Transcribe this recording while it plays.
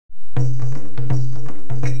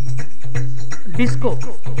Disco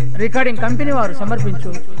recording company వారు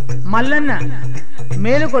సమర్పించు మల్లన్న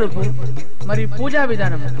మేలుకొలుపు మరియు పూజా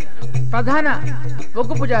విధానం. ప్రధాన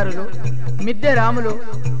ఒగ్గు పుజారులు మిద్దె రాములు,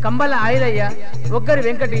 కంబల ఆయిలయ్య, ఒగ్గరి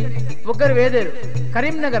వెంకటి, ఒగ్గరి వేదేరు,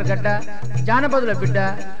 కరీంనగర్ గడ్డ, జానపదుల బిడ్డ,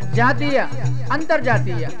 జాతీయ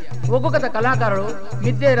అంతర్జాతీయ ఒగ్గు కథ కళాకారులు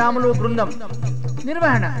మిద్దె రాములు బృందం.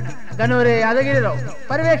 నిర్వహణ గనోరే యాదగిరిరావు,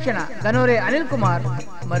 పర్యవేక్షణ గనోరే అనిల్ కుమార్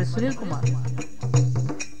మరి సునీల్ కుమార్.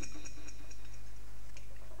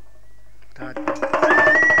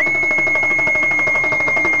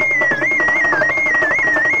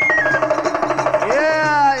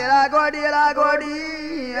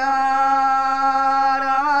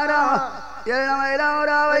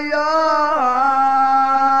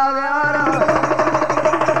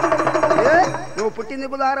 నువ్వు పుట్టింది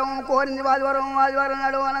బుధారం, కోరింది ఆదివారం, ఆదివారం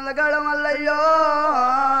నాడు ఆనందగాడం అల్లయ్యో.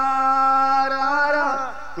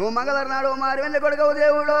 నువ్వు మంగళవారం నాడు మారి వెళ్ళి కొడుకవు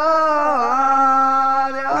దేవుడు.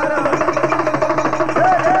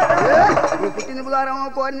 నువ్వు పుట్టింది బుధారం,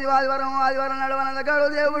 కోరింది ఆదివారం, ఆదివారం నాడు ఆనందగాడు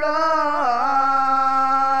దేవుడు.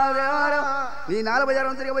 నీ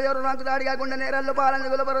 40 తిరిగి 10 నాకు దాడి కాకుండా నేరల్లో పాలన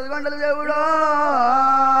గులపరదు గంటలు దేవుడు.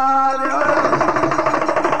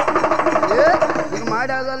 నీకు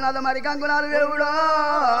మాట్లాడుతున్నాడు మరి కంకునాలు దేవుడు.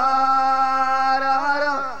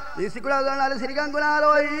 ఈ సిక్కుడు సిరికంకునాలు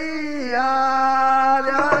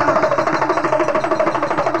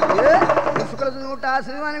శుక్ల ముట్ట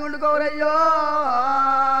శ్రీవాణి గుండుకోరయ్యో.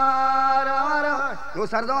 నువ్వు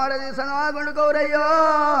సరదం ఆడేది సనవా గుండుకోరయ్యో.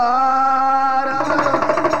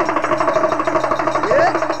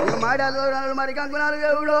 నీకు మాట్లాడుతున్నాడు మరి కంకునాలు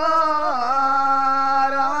దేవుడు.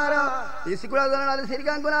 ఈ సిక్కుడు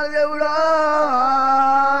సిరికంకునాలు దేవుడు.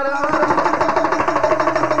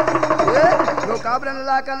 నువ్వు కాపులను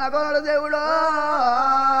లాకన్న గోనడు దేవుడు.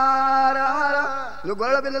 నువ్వు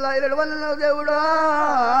గొర్రెల పిల్లల 7 వల్ల దేవుడు.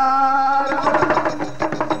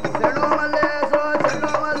 చెడు మల్లేసో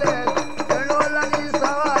చెడు మల్లే చెడు వల్ల నీ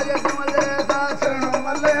సవారి మల్లేసా చెడు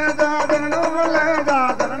మల్లేసా చెడు మల్లేసా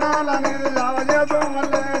కరణాల నీ లావజేతో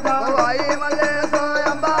మల్లేసా వాయి మల్లేసో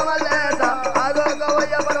అంబ మల్లేసా ఆదోక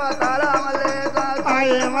వయ్య పర్వతాల మల్లేసా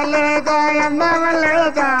వాయి మల్లేసా అంబ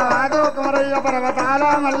మల్లేసా ఆదోక వయ్య పర్వతాల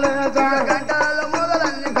మల్లేసా గంటల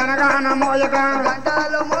మొగలన్ని గనగాన మోయక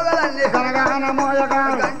గంటల మొగలన్ని గనగాన మోయక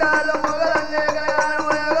గంటల మొగలన్ని గనగాన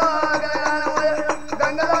మోయగో గనగాన మోయ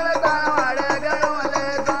గంగలోన తానవాడే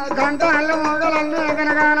గణమలేసా గంటల మొగలన్ని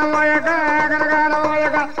గనగాన మోయక గనగాన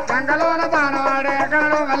మోయక గంగలోన తానవాడే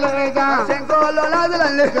గణమలేసా శంకోలో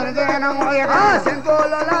నాదులన్ని జనజన మోయక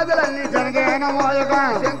శంకోలో నాదులన్ని జనజన మోయక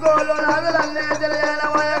శంకోలో నాదులన్ని జనజన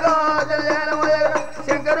మోయగో జనజన మోయక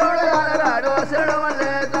శంకరుడు రాడు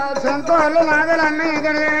శరణమలేసా శంకోలు నాదులన్ని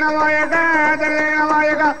జనజన మోయక జనజన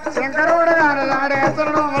మోయక శంకరుడు రాడే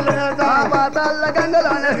శరణమలేసా పాతాల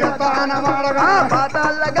గంగలోనే తాన మాడగా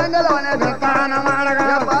పాతాల గంగలోనే తాన మాడగా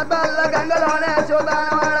పాతాల గంగలోనే శోదాన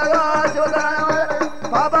మాడగో శోదాన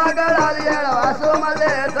బాబా గడాలి వాసు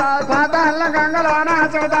మల్లేసా పాతాల గంగలోనే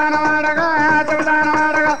శోదాన మాడగా శోదాన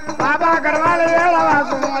మాడగా బాబా గడవాలి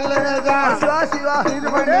వాసు మల్లేసా శివ శివ నీది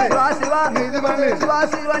బండి శివ శివ నీది బండి శివ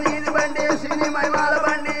శివ నీది బండి శ్రీ మహిమాల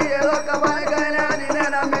బండి ఏదో ఒక పనికైనా నిన్నే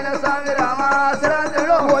నమ్మిన స్వామి రామ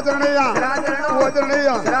శ్రాంతరుడు వచనయ్య శ్రాంతరుడు వచనయ్య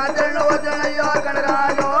శ్రాంతరుడు వచనయ్య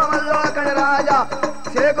కణరాజో మల్లో కణరాజా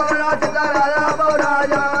శేకోనాథ రాజా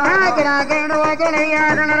పౌరాజా శ్రాంతరుడు వచనయ్య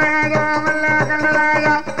కణరాజో మల్లో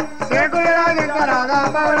కణరాజా శేకోనాథ రాజా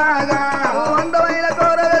పౌరాజా అందమైన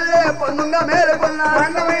కోరవెల్లే పొన్నుంగ మేలుకున్నా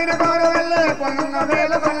అందమైన కోరవెల్లే పొన్నుంగ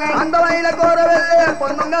మేలుకున్నా అందమైన కోరవెల్లే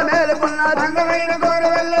పొన్నుంగ మేలుకున్నా అందమైన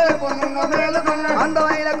కోరవెల్లే పొన్నుంగ మేలుకున్నా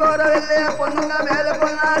అందమైన కోరవెల్లే పొన్నుంగ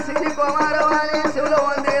మేలుకున్నా శ్రీ కుమారవాణి శివులు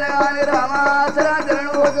వందిన గాని రామ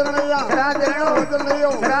శ్రాంతరుడు వచనయ్య శ్రాంతరుడు వచనయ్య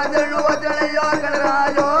శ్రాంతరుడు వచనయ్య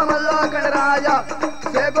కణరాజో మల్లో కణరాజా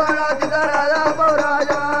శేకోనాథ రాజా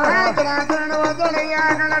పౌరాజా శ్రాంతరుడు వచనయ్య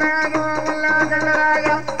కణరాజో మల్లో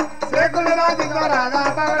కణరాజా శేకోనాథ రాజా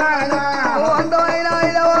పౌరాజా అందమైన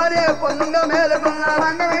ఐలవాణి పొన్నుంగ మేలుకున్నా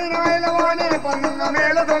అందమైన ఐలవాణి పొన్నుంగ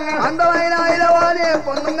మేలుకున్నా అందమైన ఐలవాణి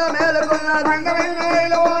పొన్నుంగ మేలుకున్నా అందమైన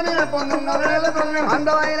ఐలవాణి పొన్నుంగ మేలుకున్నా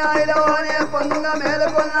అందమైన ఐలవాణి పొన్నుంగ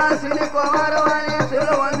మేలుకున్నా శ్రీ కుమారవాణి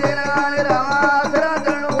శివులు వందిన గాని రామ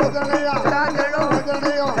శ్రాంతరుడు వచనయ్య శ్రాంతరుడు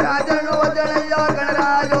వచనయ్య శ్రాంతరుడు వచనయ్య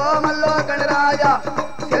కణరాజో మల్లో కణరాజా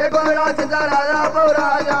శేకోనాథ రాజా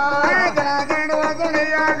పౌరాజా శ్రాంతరుడు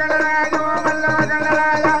వచనయ్య కణరాజో మల్లో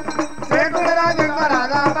కణరాజా శేకోనాథ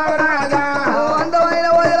రాజా పౌరాజా అందమైన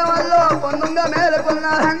వయల వల్ల పొన్నుంగ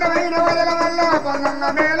మేలుకున్నా అందమైన వయల వల్ల పొందంగ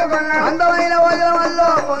మేలుకొన్న అందమైన వయల వల్ల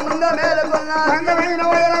పొందుంగ మేలుకొన్న అందమైన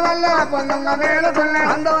వయల వల్ల పొందంగ మేలుకొన్న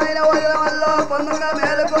అందమైన వయల వల్ల పొందుంగ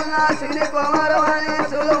మేలుకొన్న శ్రీ కుమారవాణి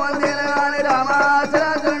సులు వందినగాని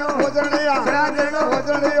రామాశ్రాజను వచనయ్య శ్రాజను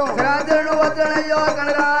వచనయ్య శ్రాజను వచనయ్యో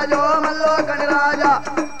కణరాజో మల్లో కణరాజ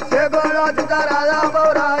శేఖరో చిత్తరాజా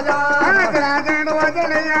పౌరాజా రాజుడు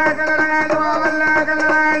వచనయ్య కనరాజు వల్ల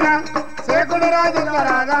కనరాజ శేఖుడు రాజు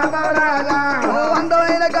రాజా పౌరాజా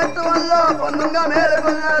అందమైన కట్టు వల్ల పొందుంగ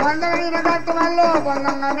మేలుకొన్న అందమైన కట్టు వల్ల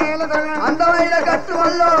పొందంగ మేలుకొన్న అందమైన కట్టు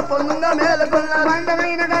వల్ల పొందుంగ మేలుకొన్న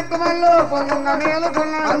అందమైన కట్టు వల్ల పొందంగ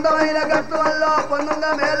మేలుకొన్న అందమైన కట్టు వల్ల పొందుంగ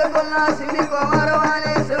మేలుకొన్న శ్రీ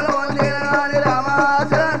కుమారవాణి శివులు వందినగాని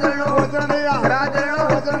రామాశ్రాజను వచనయ్య శ్రాజను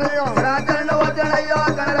వచనయ్య శ్రాజను వచనయ్యో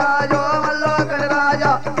కణరాజో మల్లో కణరాజ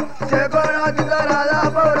శేఖరో చిత్తరాజా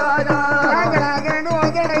పౌరాజా రాజరాజుడు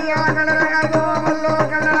వచనయ్య కనరాజు వల్ల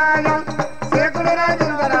కనరాజ శేఖుడు రాజు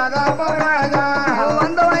రాజా పౌరాజా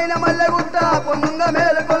అందమైన మల్లెగుట్ట పొందుంగ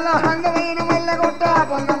మేలుకొన్న అందమైన మల్లెగుట్ట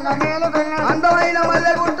పొందంగ మేలుకొన్న అందమైన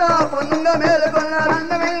మల్లెగుట్ట పొందుంగ మేలుకొన్న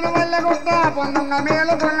అందమైన మల్లెగుట్ట పొందంగ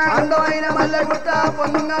మేలుకొన్న అందమైన మల్లెగుట్ట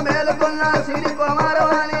పొందుంగ మేలుకొన్న శ్రీ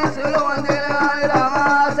కుమారవాణి శివులు వందినగాని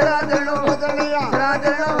రామాశ్రాజను వచనయ్య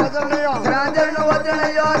శ్రాజను వచనయ్య శ్రాజను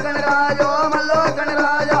వచనయ్యో కణరాజో మల్లో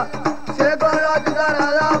కణరాజ శేఖరో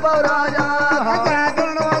చిత్తరాజా పౌరాజా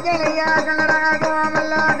రాజుడు వచనయ్య కనరాజు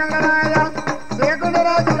వల్ల కనరాజ శేఖుడు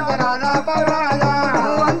రాజు రాజా పౌరాజా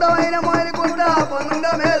అందమైన మోయినకుంట పొందుంగ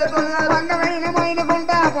మేలుకొన్న అందమైన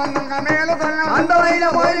మైలుకుంట పొందంగ మేలుకొన్న అందమైన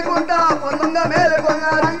మోయినకుంట పొందుంగ మేలుకొన్న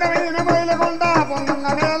అందమైన మైలుకుంట పొందంగ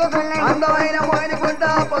మేలుకొన్న అందమైన మోయినకుంట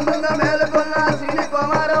పొందుంగ మేలుకొన్న శ్రీ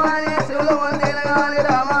కుమారవాణి శివులు వందినగాని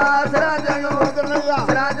రామాశ్రాజను వచనయ్య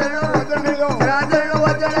శ్రాజను వచనయ్య శ్రాజను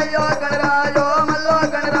వచనయ్యో కణరాజో మల్లో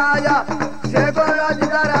కణరాజ శేఖరో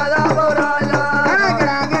చిత్తరాజా పౌరాజా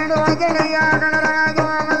రాజరాజుడు వచనయ్య కనరాజు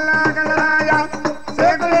వల్ల కనరాజ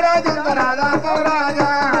శేఖుడు రాజు రాజా పౌరాజా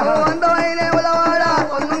అందమైన ఉలవాడ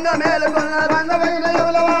పొందుంగ మేలుకొన్న అందమైన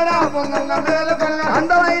యువలవాడ పొందంగ మేలుకొన్న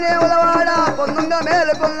అందమైన ఉలవాడ పొందుంగ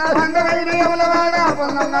మేలుకొన్న అందమైన యువలవాడ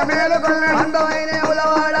పొందంగ మేలుకొన్న అందమైన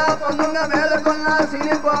ఉలవాడ పొందుంగ మేలుకొన్న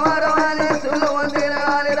శ్రీ కుమారవాణి శివులు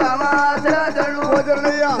వందినగాని రామాశ్రాజను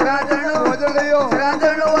వచనయ్య శ్రాజను వచనయ్య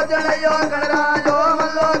శ్రాజను వచనయ్యో కణరాజో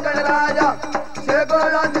మల్లో కణరాజ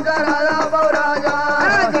శేఖరో చిత్తరాజా పౌరాజా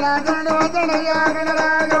రాజరాజుడు వచనయ్య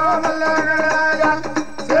కనరాజు వల్ల కనరాజ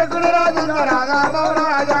శేఖుడు రాజు రాజా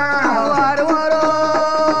పౌరాజా వారు వారో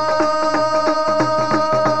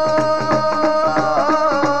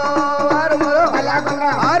వారు మరో అలాగుండా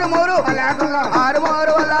ఆరుమూరు అలాగుండా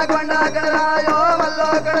ఆరుమూరు వల్లకొండ కణరాజో మల్లో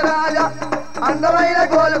కణరాజ అందమైన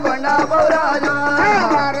గోలుకొండ పౌరాజా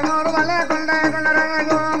ఆరునూరు వల్లకొండ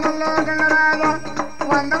కనరాజు వల్ల కనరాజ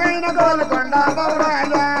వందమైన గోలుకొండ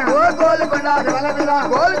పౌరాజా ఓ గోలుకొండ గిరల మీద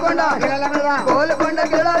గోలుకొండ గిరల మీద గోలుకొండ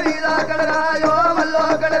గిడ వీర కణరాజో మల్లో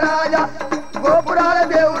కణరాజ గోపురాల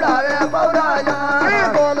దేవుడావే పౌరాజా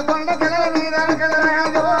గోలుకొండ గిరల మీద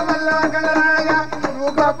కనరాజు వల్ల కనరాజ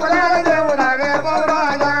నువ్వు గొప్పలాల దేవుడావే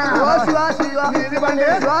పౌరాజా ఓ శివ శివ నీది బండి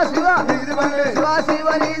శివ శివ నీది బండి శివ శివ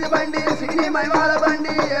నీది బండి శ్రీ మహిమాల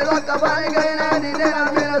బండి ఏదో ఒక్క పనికైనా నిన్నే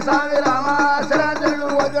నమ్మిన స్వామి రామాశ్రాజుడు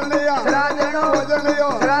వచనయ్య శ్రాజను వచనయ్య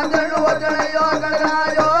శ్రాజను వచనయ్యో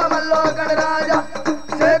కణరాజో మల్లో కణరాజ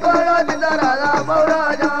శేఖరో చిత్తరాజా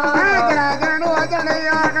పౌరాజా రాజరాజుడు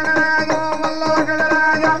వచనయ్య కనరాజు వల్ల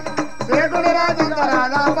కనరాజ శేఖుడు రాజు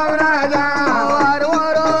రాజా పౌరాజా వారు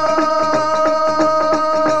వారో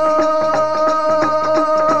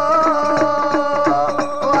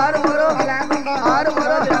వారు మరో అలాగుండా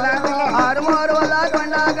ఆరుమూరు అలాగుండా ఆరుమూరు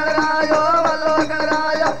వల్లకొండ కణరాజో మల్లో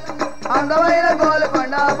కణరాజ అందమైన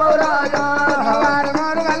గోలుకొండ పౌరాజా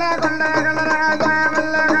ఆరునూరు వల్లకొండ కనరాజ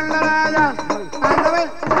వల్ల కనరాజ అందమైన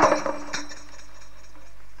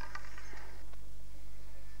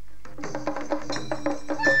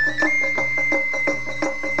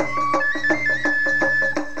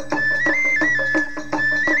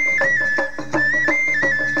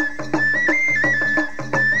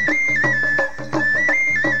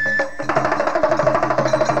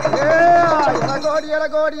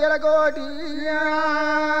ఎలగోటి ఎలగోటి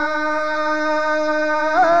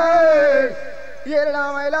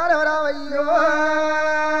రామయ్యో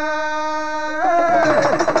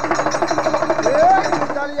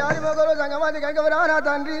కళ్యాణి మొగలు సంగమతి గంగవరానా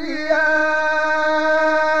తండ్రి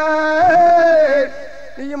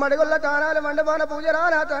ఈ మడుగుల తానాలు మండపాన పూజ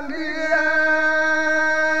రానా తండ్రి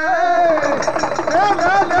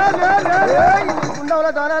గుండవుల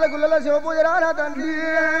తానాల గుళ్ళల శివ పూజ రానా తండ్రి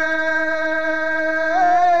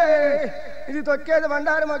ఇది తొక్కేది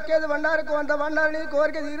బండారు మొక్కేది బండారు కొంత బండారు నీ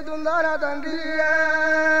కోరిక తీరుతుందా నా తండ్రి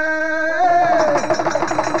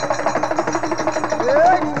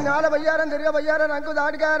నాల బయ్యారం తిరిగ బయ్యారం రంకు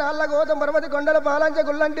దాటిగా రాళ్ళ గోతం పర్వతి కొండల పాలంచ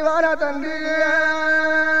గుల్లంటి వానా తండ్రి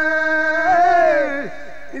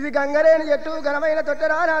ఇది గంగరేని చెట్టు ఘనమైన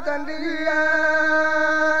తొట్టెరా నా తండ్రి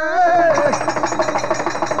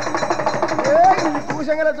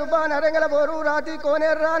పూషంగల దుబ్బ నరంగల బోరు రాతి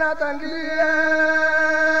కోనేర్రా నా తండ్రి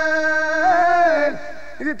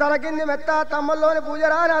ఇది తలకింది మెత్త తమ్మల్లోని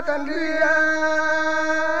పూజరా నా తండ్రి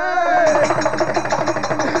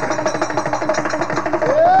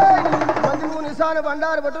నిసాను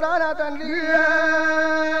బండారు పట్టురా నా తండ్రి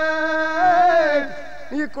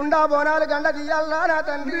ఈ కుండా బోనాలు గండ తీయాలరా నా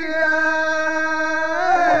తండ్రి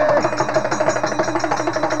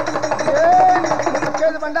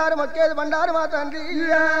మొక్కేది బండారు మా తండ్రి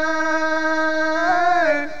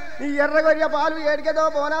ఈ ఎర్రగొర్రె పాలు ఏడికేదో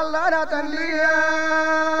బోనాలరా నా తండ్రి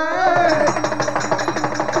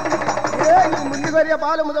ముందుగొర్రె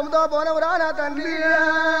పాలు ముదముతో బోనవురా నా తండ్రి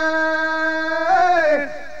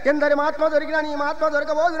ఎందరి మహాత్మ దొరికినా నీ మహాత్మ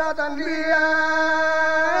దొరకబోదు నా తండ్రి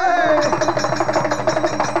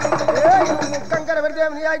ముక్కంకర పెడితే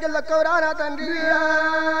నీ ఆగిల్ దక్కవురా నా తండ్రి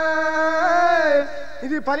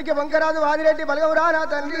ఇది పలికి వంకరాదు వాదిరెడ్డి బలగవురా నా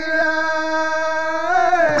తండ్రి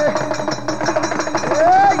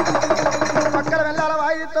పక్కన వెళ్ళాల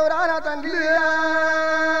వాయిదిత్తవురా నా తండ్రి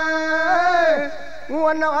నువ్వు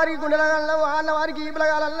అన్న వారికి గుండెలగలవు అన్న వారికి ఈ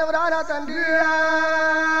పిలగాలన్నవురా నా తండ్రి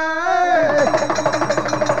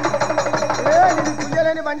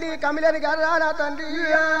కుయ్యలేని బండి కమిలేని గారా నా తండ్రి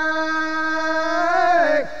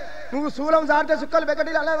నువ్వు శూలం సారితే సుక్కలు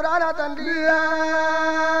పెక్కటి అన్నవురా నా తండ్రి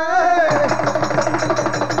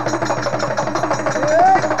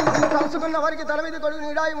తలుసుకున్న వారికి తల మీద కొడుకు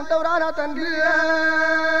నీడాయి ఉంటావురా నా తండ్రి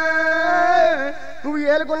నువ్వు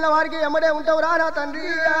ఏలుకున్న వారికి ఎమ్మడే ఉంటావురా నా తండ్రి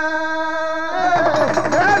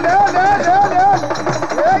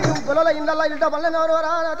పొలాల ఇళ్ళల్లో ఇంట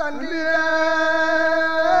పళ్ళెవరురా నా తండ్రి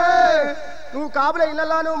నువ్వు కాపుల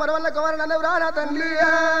ఇళ్ళల్లో నువ్వు మరవల్ల కుమారుడు అన్నవురా నా తండ్రి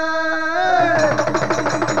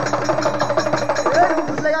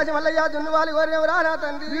పుట్లగాసి మల్లయ్య దున్నువాలి కోరినవురా నా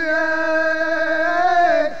తండ్రి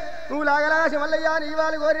నువ్వు లాగలాసి మల్లయ్య నీ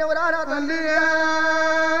వాళ్ళు కోరినవురా నా తండ్రి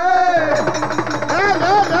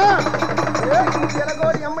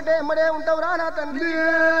కోరి ఎమ్మడే ఉంటావురా నా తండ్రి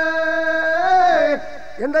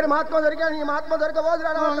ఎందరి మహాత్మ దొరికా నీ మహాత్మ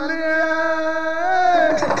దొరకబోదురా నా తండ్రి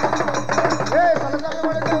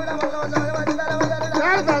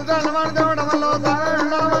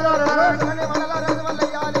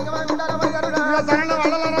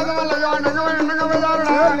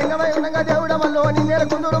దేవుడమల్లో నిన్నేల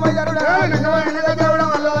కుందూరు మైదారుడా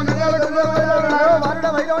వారుడ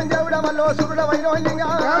వైరవం దేవుడమల్లో సూర్యుడ వైరవం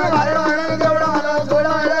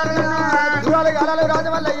గాలాలు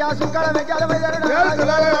రాజమల్లయ్య సుంకాల మెక్కాల మైదారుడా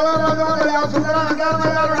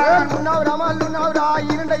ఉన్నావు రామాలు ఉన్నావురా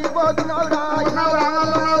ఈరుండ ఇవ్వబోతున్నావురా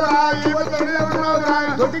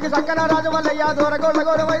దొడ్డికి సక్కన రాజమల్లయ్య దూరగోళ్ళ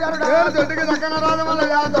గౌరవయ్యారుడా దొడ్డికి సక్కన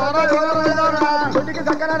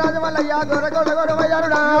రాజమల్లయ్య దూరగోళ్ళ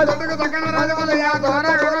గౌరవయ్యారుడా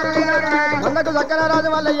మందకు సక్కన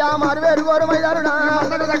రాజమల్లయ్య మారువేరు గౌరవయ్యారుడా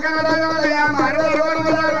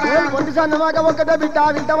ఒంటి సన్నమాక ఒక్కటే బిడ్డ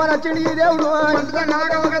వింటమని వచ్చింది ఈ దేవుడు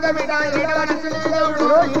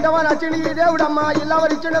ఇంటమని వచ్చింది ఈ దేవుడమ్మా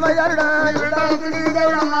ఇల్లవరిచ్చిండు వైదారుడా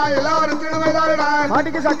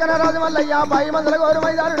వాటికి సక్కన రాజమల్లయ్య 10 మందుల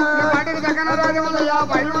గౌరవయ్యారుడా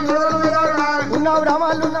ఉన్నావు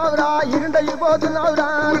రామాలు ఉన్నావురా ఇరుంట ఇపోతున్నావురా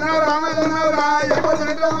ఉన్నావు రామాలు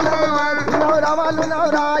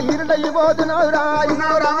ఉన్నావురా ఇరుంట ఇపోతున్నావురా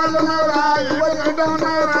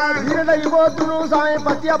ఇరుంట ఇపోతును సాయి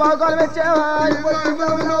పత్య భాగాలు మెచ్చావా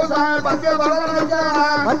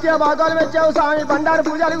పత్య భాగాలు మెచ్చావు స్వామి బండారు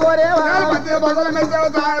పూజలు కోరేవా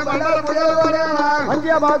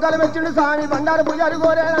పత్య భాగాలు మెచ్చిండు స్వామి బండారు పూజలు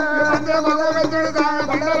కోరేనా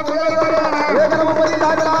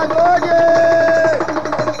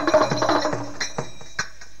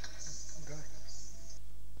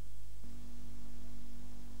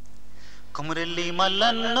కొమురెల్లి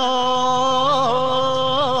మల్లన్నో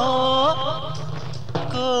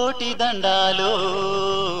కోటి దండాలు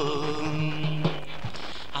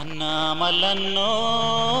అన్నా మల్లన్నో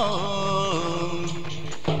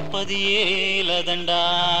 10 ఏల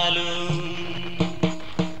దండాలు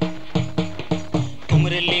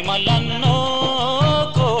కొమురెల్లి మల్లన్నో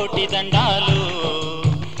కోటి దండాలు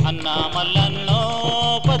అన్నా మల్లన్నో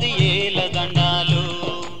 10 ఏల దండాలు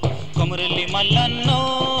కొమురెల్లి మల్లన్నో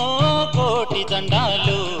కోటి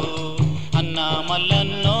దండాలు అన్నా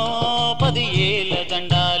మల్లన్నో 10 ఏల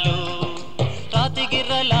దండాలు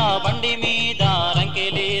రాతిగిర్రల బండి మీద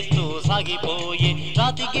రంకెలేస్తూ సాగిపోయే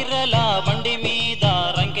రాతిగిర్రల బండి మీద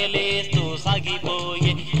రంకెలేస్తూ సాగి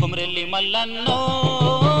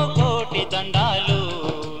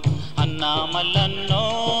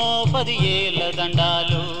 10 ఏళ్ళ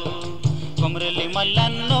దండాలు కొమరెల్లి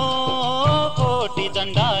మల్లన్నో కోటి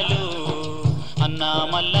దండాలు అన్నా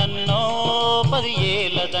మల్లన్నో 10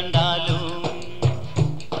 ఏళ్ళ దండాలు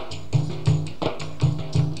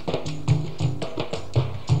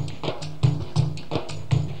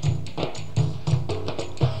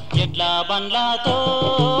ఎడ్ల బండ్లతో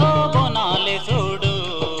బోనాలే చూడు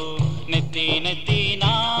నెత్తి నెత్తిన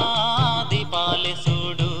దీపాలే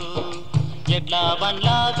చూడు ఎడ్ల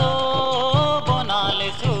బండ్లతో బోనాలే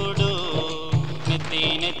చూడు నెత్తి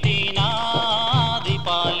నెత్తిన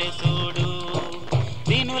దీపాలే చూడు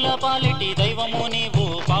దీనుల పాలిటి దైవము నీవు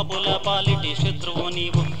పాపుల పాలిటి శత్రువు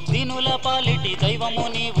నీవు దీనుల పాలిటి దైవము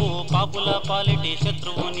నీవు పాపుల పాలిటి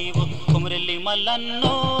శత్రువు నీవు కొమరెల్లి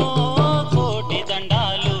మల్లన్నో కోటి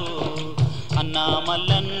దండాలు అన్నా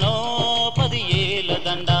మల్లన్నో 10 ఏళ్ళ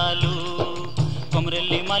దండాలు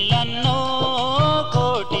కొమరెల్లి మల్లన్నో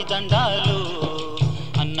కోటి దండాలు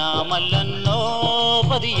అన్నా మల్లన్నో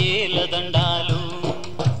 10 ఏళ్ళ దండాలు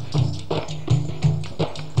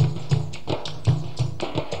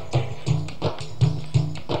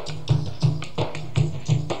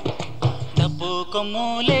డప్పు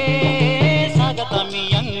కొమ్ములే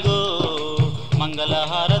సాగతమియంగో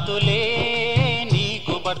మంగళహారతులే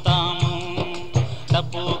నీకు పడతాము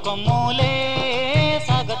డప్పు కొమ్ములే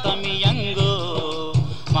సాగతమియంగో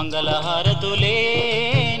మంగళహారతులే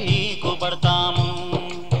నీకు పడతాము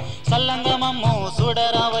సల్లంగమమ్ము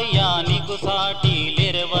చూడరావయ్యా నీకు సాటి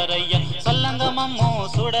లేరెవరయ్యా సల్లంగమమ్ము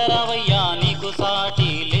చూడరావయ్యా నీకు సాటి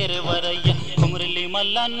లేరెవరయ్యా కొమరెల్లి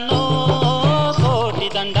మల్లన్నో కోటి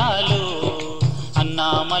దండాలు అన్నా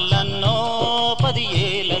మల్లన్నో 10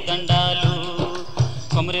 ఏళ్ళ దండాలు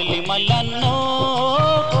కొమరెల్లి మల్లన్నో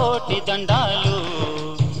కోటి దండాలు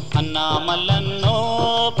అన్నా మల్లన్నో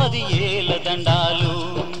 10 ఏళ్ళ దండాలు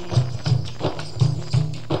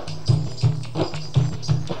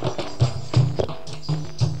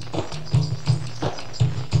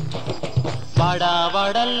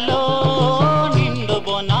వాడవాడల్లో నిండు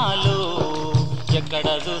బోనాలు ఎక్కడ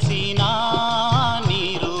చూసినా నీ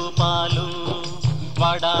రూపాలు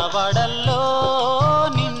వాడవాడల్లో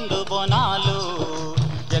నిండు బోనాలు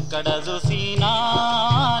ఎక్కడ చూసినా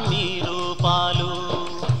నీ రూపాలు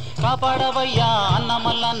కాపాడవయ్యా అన్న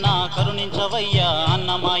మల్లన్న కరుణించవయ్యా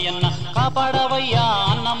అన్నమాయన్న కాపాడవయ్యా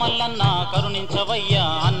అన్న మల్లన్న కరుణించవయ్యా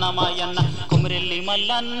అన్నమాయన్న కొమరెల్లి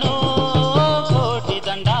మల్లన్నో కోటి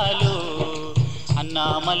దండాలు అన్నా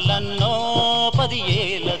మల్లన్నో 10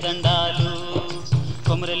 ఏళ్ళ దండాలు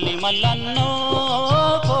కొమరెల్లి మల్లన్నో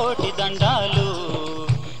కోటి దండాలు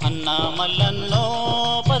అన్నా మల్లన్నో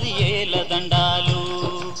 10 ఏళ్ళ దండాలు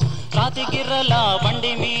రాతిగిర్రల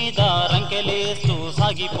బండి మీద రంకెలేస్తూ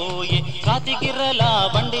సాగిపోయే రాతిగిర్రల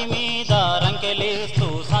బండి మీద రంకెలేస్తూ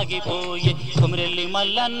సాగిపోయే కొమరెల్లి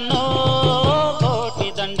మల్లన్నో కోటి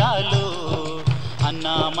దండాలు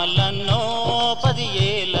అన్నా మల్లన్నో 10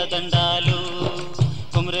 ఏళ్ళ దండాలు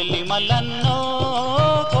కొమరెల్లి మల్లన్నో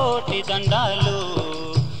కోటి దండాలు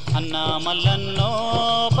అన్నా మల్లన్నో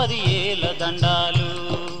 10 ఏళ్ళ దండాలు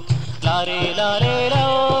లారే లారే లో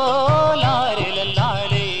లారే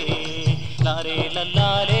లల్లాలే లారే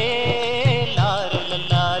లల్లాలే లారే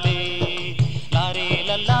లల్లాలే లారే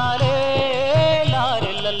లల్లాలే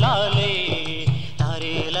లారే లల్లాలే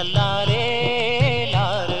లారే లల్లాలే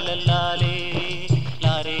లారే లల్లాలే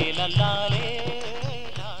లారే లల్లాలే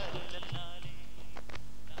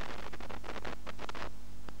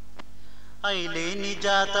ఐలేని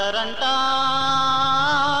జాతరంట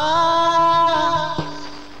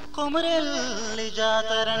కొమరెల్లి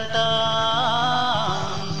జాతరంట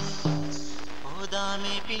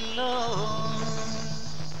పోదామే పిల్లో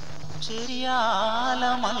చెరియాల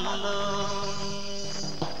మల్లో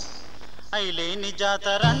ఐలేని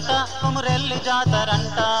జాతరంట కొమరెల్లి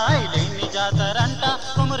జాతరంట ఐలేని జాతరంట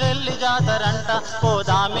కొమరెల్లి జాతరంట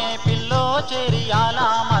పోదామే పిల్లో చెరియాల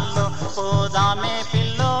మల్లో పోదామే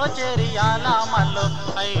పిల్లో చెరియాల మల్లో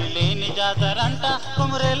ఐలేని జాతరంట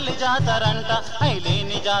కొమరెల్లి జాతరంట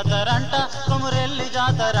ఐలేని జాతరంట కొమరెల్లి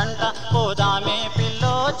జాతరంట పోదామే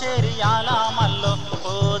పిల్లో చెరియాల మల్లో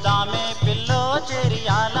పోదామే పిల్లో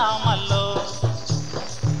చెరియాల మల్లో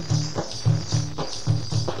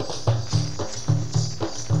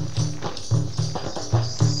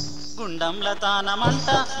గుండంల తానమంట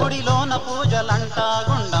గుడిలోన పూజలంట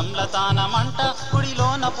గుండంల తానమంట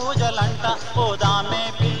గుడిలోన పూజలంట పోదామే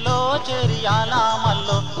పిల్లో చెరియాల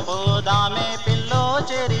మల్లో పోదామే పిల్లో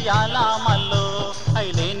చెరియాల మల్లో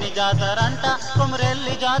ఐలేని జాతరంట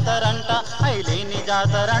కొమరెల్లి జాతరంట ఐలేని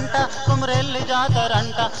జాతరంట కొమరెల్లి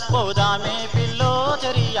జాతరంట పోదామే pillow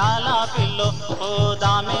Cheriyal pillow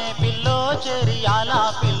పోదామే pillow Cheriyal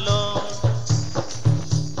pillow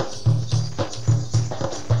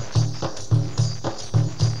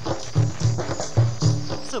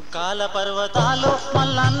సుక్కాల పర్వతాలు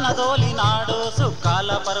మల్లన్న దోలినాడు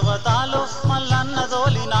సుక్కాల పర్వతాలు మల్లన్న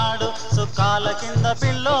దోలినాడు సుక్కాల కింద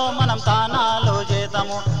పిల్లో మనం తానాలో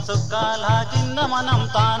చేతము సుక్కాల కింద మనం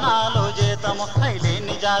తానాలో చేతము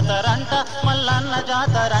ఐలేని జాతరంట మల్లన్న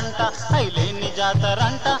జాతరంట ఐలేని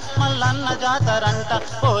జాతరంట మల్లన్న జాతరంట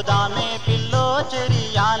పోదామే పిల్లో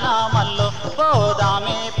చెరియాల మల్లో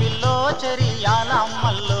పోదామే పిల్లో చెరియాల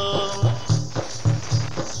మల్లో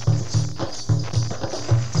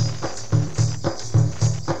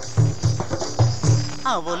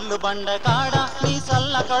ఆ ఒళ్ళు బండకాడ నీ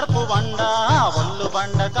సల్ల కడుపు బండ ఆ ఒళ్ళు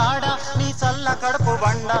బండకాడ నీ సల్ల కడుపు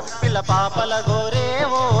బండ పిల్ల పాపల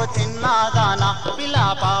గోరేవో చిన్నదానా పిల్ల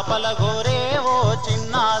పాపల గోరేవో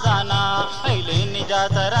చిన్నదానా ఐలేని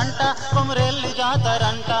జాతరంట కొమరెల్లి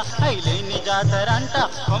జాతరంట ఐలేని జాతరంట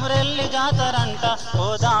కొమరెల్లి జాతరంట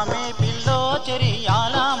పోదామే పిల్లో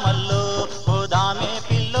చెరియాల మల్లో పోదామే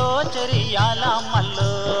పిల్లో చెరియాల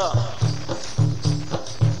మల్లో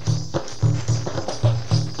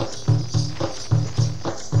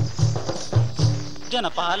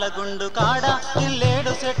జనపాలగుండు కాడ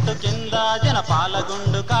జిల్లేడు చెట్టు కింద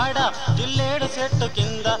జనపాలగుండు కాడ జిల్లేడు చెట్టు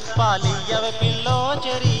కింద పాలియవ పిల్లో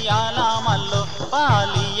చెరియాల మల్లో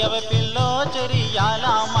పాలియవ పిల్లో చెరియాల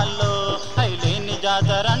మల్లో ఐలేని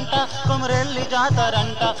జాతరంట కొమరెల్లి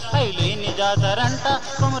జాతరంట ఐలేని జాతరంట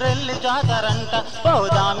కొమరెల్లి జాతరంట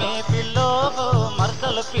పోదామే పిల్లో ఓ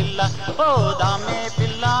మర్దలు పిల్ల పోదామే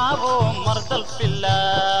పిల్ల ఓ మర్దలు పిల్ల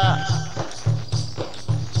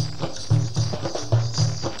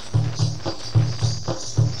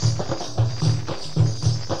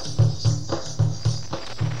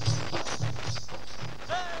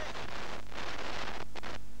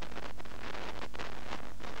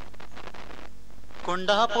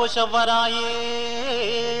కొండా పోషవ్వరాయే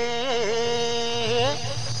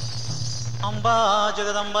అంబా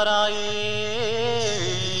జగదంబరాయే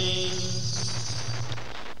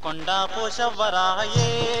కొండా పోషవ్వరాయే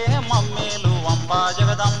మమ్మేలు అంబా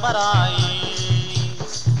జగదంబరాయే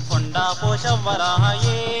కొండా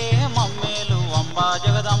పోషవ్వరాయే మమ్మేలు అంబా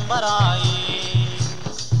జగదంబరాయే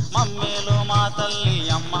మమ్మేలు మా తల్లి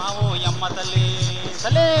అమ్మ ఓ యమ్మ తల్లి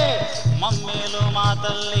తలే మమ్మేలు మా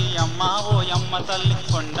తల్లి అమ్మ ఓ యమ్మ తల్లి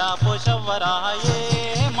కొండా పోషవ్వరాయే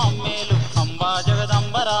మమ్మేలు అంబా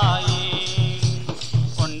జగదంబరాయే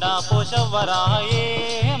కొండా పోషవ్వరాయే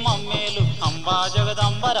మమ్మేలు అంబా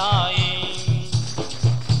జగదంబరాయే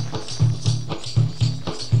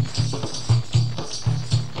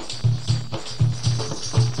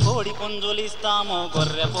కోడి పుంజులిస్తాము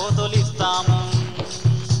గొర్రె పోతులిస్తాము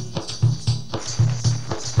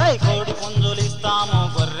కోడి పుంజులిస్తాము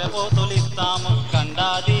గొర్రె పోతులిస్తాము గండా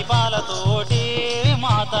దీపాలతోటి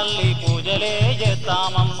మా తల్లి పూజలే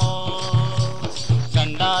చేస్తామమ్మో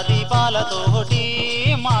గండా దీపాలతోటి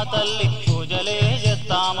మా తల్లి పూజలే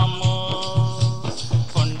చేస్తామమ్మో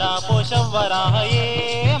కొండా పోషవ్వరాయే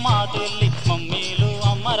మా తల్లి మమ్మీలు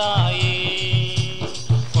అమ్మరాయే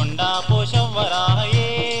కొండా పోషవ్వరాయే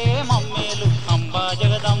మమ్మీలు అంబా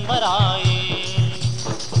జగదంబరాయే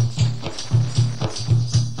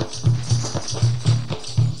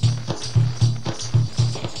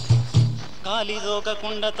గాలి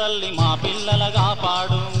దోకకుండా తల్లి మా పిల్లలగా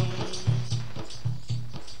పాడు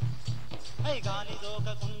గాలి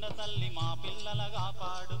దోకకుండా తల్లి మా పిల్లలగా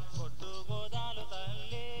పాడు కొట్టు గోదాలు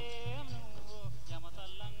తల్లి నువ్వు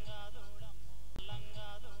యమతల్లంగా దూడమ్ము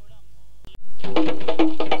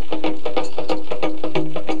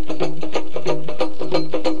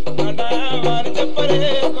వారి చెప్పరే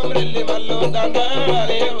కొమరెల్లి మల్లు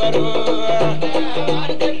దండారెవరు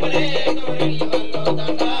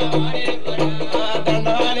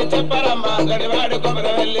దండాని చెప్పరమ్మా గడివాడు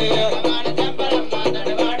కొమరవెల్లి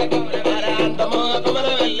అంతమో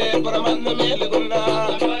కొమరవెల్లి పురమందు మేలుకున్నా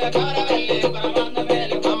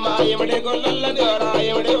అమ్మా ఇమిడి గొల్ల ద్వారా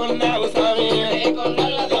ఇమిడి ఉన్నావు స్వామి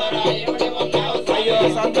అయ్యో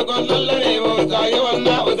సంత గొల్ల నీవు జాయి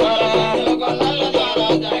ఉన్నావు ద్వారా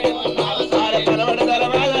కనబడి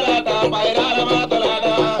దరవాదలాట పైరాల మాతలాట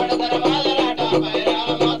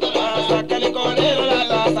సక్కలి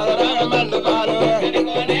కోనేరులాట సదరాగ మండుపాలు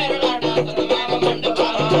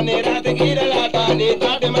నీ రాతి గీరలాట నీ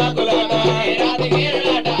తాటి మాకులాట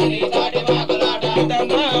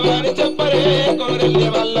దండావాని చెప్పరే కొమరెల్లి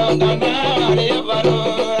వల్లో దండావాని ఎవ్వరు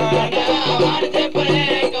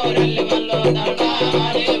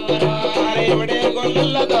ఇవిడే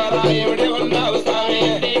గొల్ల ద్వారా ఇవిడే ఉన్నావు స్వామి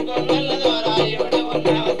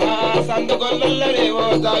సందు గొల్ల రేవో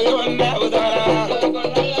జాగి ఉన్నావు ద్వారా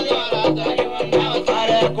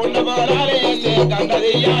కుండ బోరాలు వేసి గండ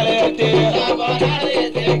దియ్యాలి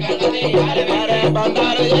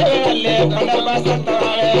బండారు ఏ వెళ్ళి కొండ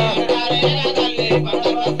బసంటాలే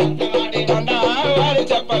వారి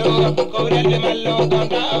చెప్పరు కోరెల్లి మల్లు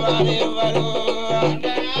తోట వారి ఇవ్వరు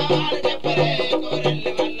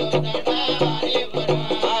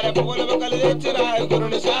ఆర పూల మొక్కలు తెచ్చినారు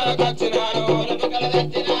గురుని సావకొచ్చినారు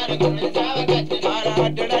ఆర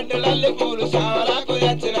అడ్డడడ్డలల్లి పూలు సావలకు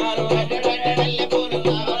తెచ్చినారు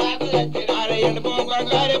ఆర ఎండు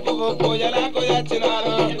బంగారు పువ్వు పూజలకు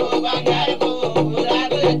తెచ్చినారు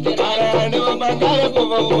ఆర ఎండు బంగారు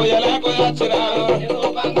పువ్వు పూజలకు తెచ్చినారు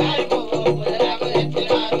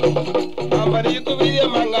అమరీకు విజయ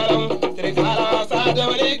మంగళం శ్రీకాళహస్త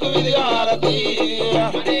దేవనీకు విజయ హారతి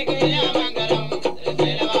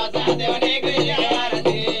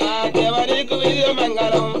దేవనీకు విజయ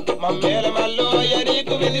మంగళం మమ్మేల మల్లోయ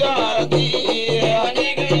నీకు విజయ హారతి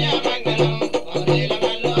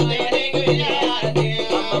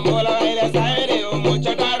అమ్మ మూలమైన సాయని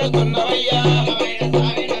ముచ్చటాడుతున్నవయ్యా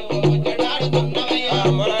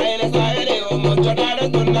మూలమైన సాయని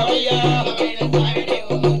ముచ్చటాడుతున్నవయ్యా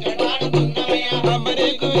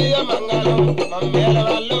అమ్మనీకు విజయ మంగళం మమ్మేల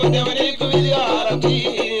మల్లు దేవనీకు విజయ హారతి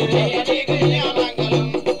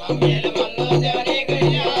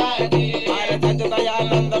ఆయన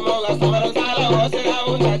చచ్చుతయానందమోగ సమరసాల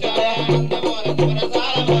ఓసిరావు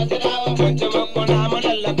కొంచెం మొక్కు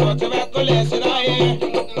నామనల్ల కోచు వెక్కులేసినాయి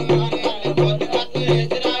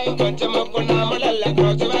కొంచెం మొక్కు నామనల్ల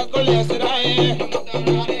కోచు వెక్కులేసినాయి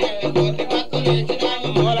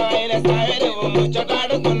మూలమైన సాయి నువ్వు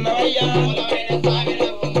ముచ్చటాడుతున్నవయ్యా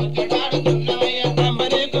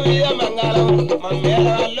అమ్మనీకు విజయ మంగళం మమ్మేల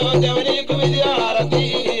మల్లు దేవనీకు విజయ హారతి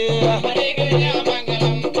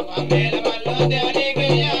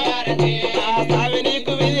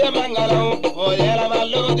సావినీకు విజయ మంగళం ఓదేల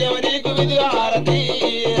మల్లు దేవనీకు విజయ హారతి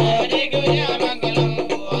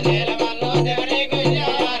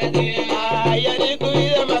అయ్యనీకు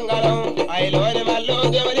విజయ మంగళం ఐలోని మల్లు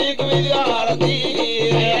దేవనీకు విజయ హారతి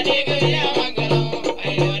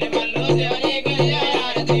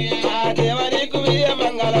దేవనీకు విజయ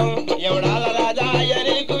మంగళం ఎవడాల రాజా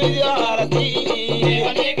అయ్యనీకు విజయ హారతి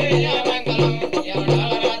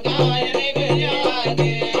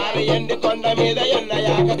ఎండి కొండ మీద ఎన్న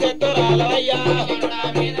యాక చెత్తరాలవయ్యా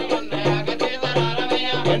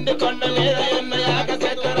ఎండి కొండ మీద ఎన్న యాక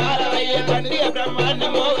చెత్తరాలవయ్య పండిగ బ్రహ్మాండ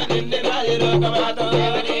మోగ నిండి రాజు లోకమాత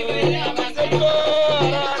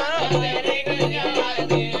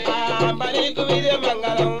అమ్మనీకు విజయ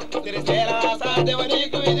మంగళం శ్రీశైలవాస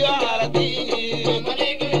దేవనీకు విజయ హారతి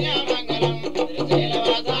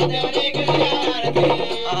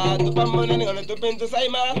పమ్మని గను దుప్పించు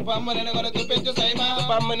సైమా పమ్మని గను దుప్పించు సైమా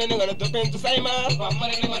పమ్మని గను దుప్పించు సైమా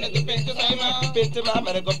పమ్మని గను దుప్పించు సైమా పిచ్చు మా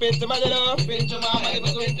మరి గొప్పించు మదలో పిచ్చు మా మరి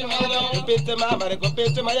గొప్పించు మదలో పిచ్చు మా మరి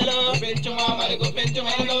గొప్పించు మదలో పిచ్చు మా మరి గొప్పించు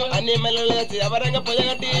మదలో అన్ని మెల్లలు లేచి అవరంగ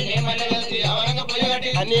పొయగట్టి అన్ని మెల్లలు లేచి అవరంగ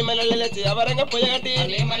పొయగట్టి అన్ని మెల్లలు లేచి అవరంగ పొయగట్టి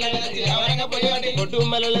అన్ని మెల్లలు లేచి అవరంగ పొయగట్టి కొట్టు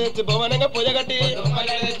మెల్లలు లేచి భవనంగ పొయగట్టి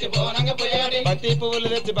మెల్లలు లేచి భవనంగ పొయగట్టి పత్తి పువ్వులు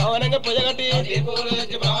తెచ్చి భవనంగ పొయగట్టి పత్తి పువ్వులు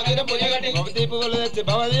తెచ్చి భవనంగ పొయగట్టి పత్తి పువ్వులు తెచ్చి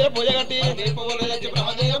భవనంగ పొయగట్టి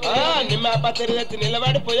నిమ్మ పత్రి తెచ్చి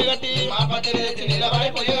నిలబడి పొయగట్టి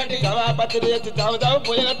సమాపత్రి తెచ్చి జాముజాము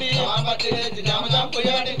పొయగట్టి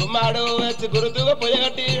గుమ్మాడు తెచ్చి గురుతుగా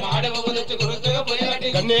పొయగట్టి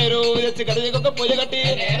కన్నీరు తెచ్చి గడియకొక పొయగట్టి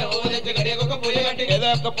ఏదో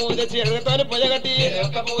ఒక్క పువ్వు తెచ్చి ఎడగతోని పొయగట్టి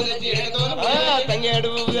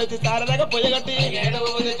తంగేడు తెచ్చి సారదాగా పొయగట్టి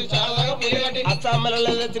అచ్చమ్మల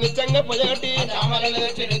తెచ్చి నిత్యంగా పొయగట్టి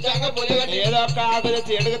ఏదో ఒక్క ఆకు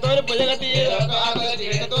తెచ్చి ఎడగతోని పొయగట్టి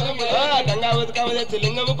గంగావతి కావు తెచ్చి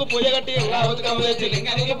లింగముకు పూజగట్టి గంగావతి కావు తెచ్చి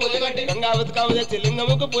లింగానికి పూజగట్టి గంగావతి కావు తెచ్చి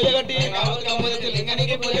లింగముకు పూజగట్టి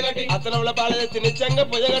అత్తనముల పాల తెచ్చి నిత్యంగా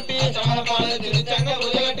పూజగట్టి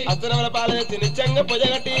అత్తనముల పాల తెచ్చి నిత్యంగా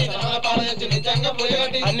పూజగట్టి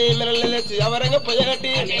అన్ని మెరలు తెచ్చి అవరంగ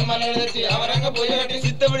పూజగట్టి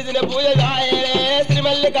సిద్ధ విడిచిన పూజ జాయరే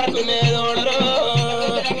శ్రీమల్లికార్జునే దోడరు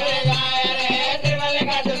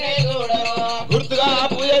గుర్తుగా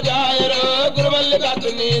పూజ జాయరు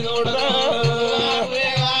గురుమల్లికార్జుని దోడరు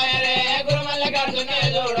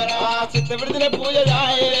సిద్ధ విడిచిన పూజ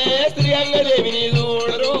జాయరే శ్రీ అంగదేవిని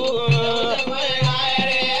దోడరు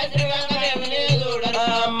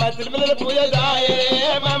మా తిరుమల పూజ జాయరే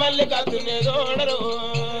మా మల్లికార్జుని దోడరు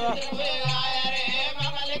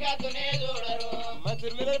మా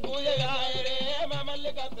తిరుమల పూజ జాయరే మా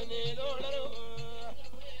మల్లికార్జుని దోడరు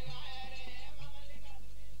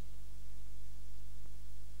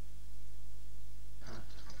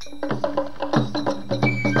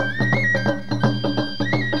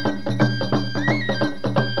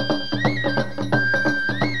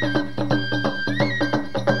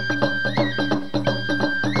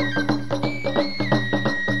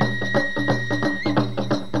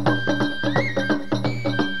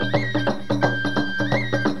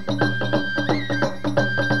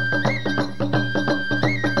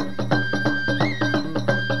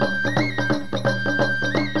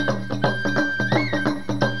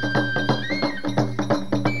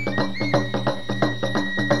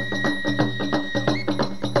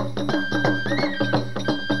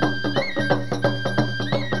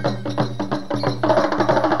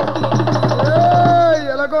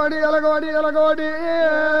కోటి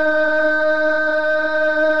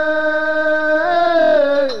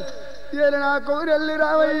నా కోరెల్లి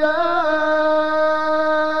రావయ్యా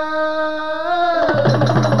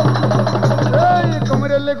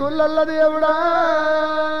కొమరెల్లి గుల్లల్ల దేవుడా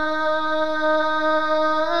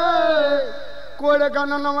కోడ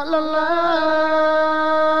కన్న వల్లల్లా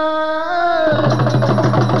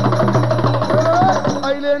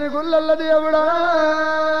ఐలేని గుల్లల్ల దేవుడా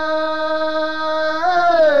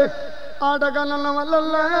ఆట కన్న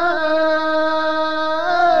వల్లల్లా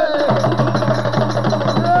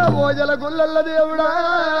ఓజల గుల్లల్ల దేవుడా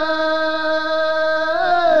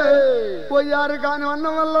పోయారు కాని అన్న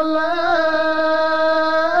వల్లల్లా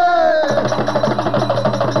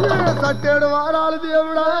సట్టేడు వారాలు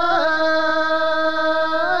దేవుడా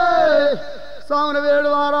సామున 7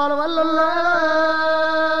 వారాల వల్లల్లా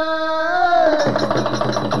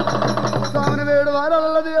సామున 7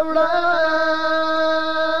 వారాల దేవుడా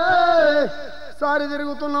సారి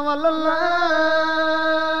తిరుగుతున్న వల్లల్లా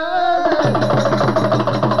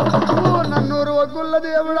నన్నూరు ఒగ్గుల్ల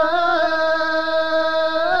దేవుడా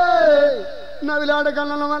నవిలాడ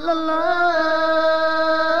కళ్ళల వల్లల్లా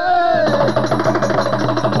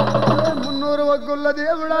మున్నూరు ఒగ్గుల్ల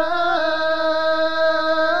దేవుడా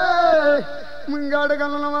ముంగాడ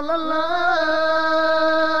కళ్ళల వల్లల్లా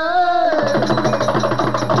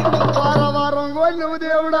వారం గోళ్ళము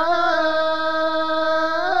దేవుడా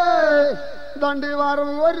దండి వారం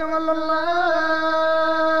గోళ్ళ వల్లల్లా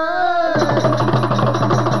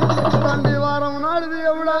దండి వారం నాడు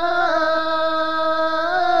దేవుడా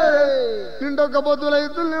నిండొక్క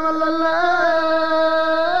పొద్దులైతుల్ని వల్లల్లా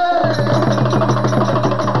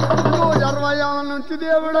 60 నుంచి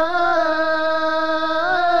దేవుడా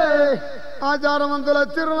ఆచారవంతుల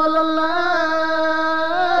చిరు వల్లల్లా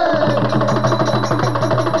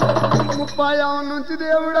 30 నుంచి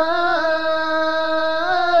దేవుడా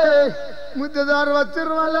ముద్దదారు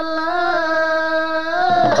వచ్చిరు వల్లల్లా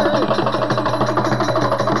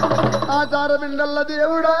ఆచార బిండల్ల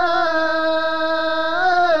దేవుడా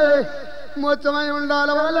మోచమై ఉండాల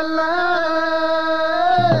వల్లల్లా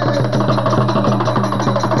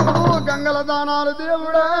గంగల దానాలు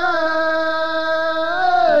దేవుడా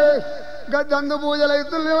గద్దందు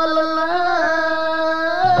పూజలైతుల్ని వల్లల్లా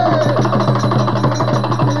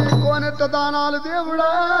కోనెట్ట దానాలు దేవుడా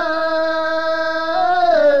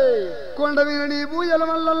కొండ మీద నీ పూజల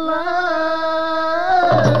వల్లల్లా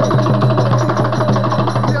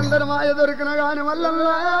అందరి మాయ దొరికిన గాని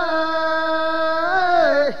వల్లల్లా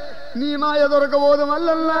నీ మాయ దొరకబోదు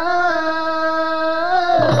వల్లల్లా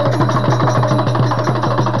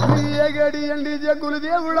నీ ఎగడి ఎండి జగ్గులు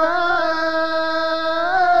దేవుడా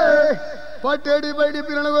పట్టేడి బయటి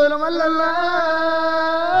పిరణగోయల వల్లల్లా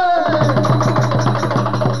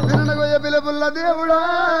పిరణగోయ పిలుపుల్ల దేవుడా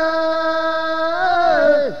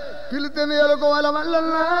పిలితే మేలుకోవాల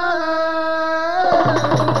వల్లల్లా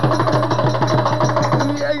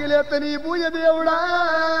ఎగిలేత నీ పూజ దేవుడా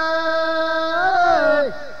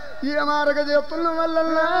ఏ మారగ చెప్తున్న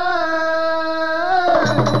వల్లల్లా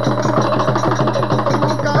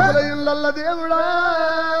కాల ఇళ్ళల్ల దేవుడా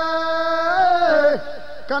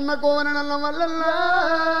కన్న కోవనల్ల వల్లల్లా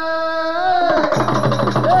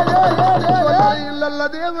ఇళ్ళల్ల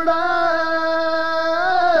దేవుడా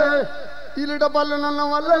ఇల్లుట పళ్ళు నల్ల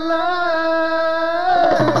వల్లల్లా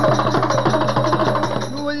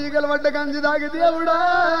నువ్వు ఈగల పడ్డ కంచి దాగి దేవుడా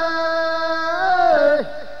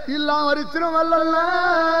ఇల్లా మరిచిన వల్లల్లా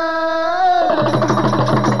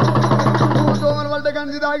నువ్వు దోమలు పడ్డ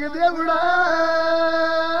కంచి దాగి దేవుడా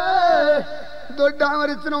దొడ్డ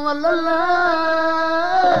మరిచిన వల్లల్లా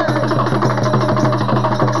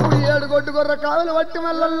ఏడు కొట్టు కొర్ర కావులు పట్టి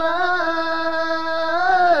వల్లల్లా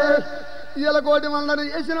ఇలా కోటి మందరు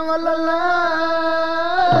చేసిన వల్లల్లా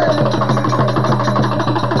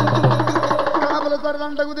కాపుల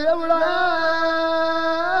సరదంటకు దేవుడా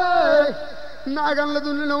నాగన్ల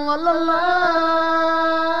దున్నిన వల్లల్లా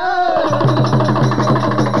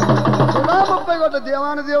 30 కోట్ల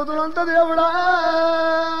దేవాన దేవతలంతా దేవుడా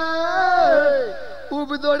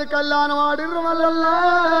ఊపితోడి కళ్యాణం ఆడిర్రు వల్లల్లా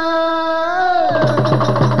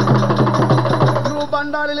నువ్వు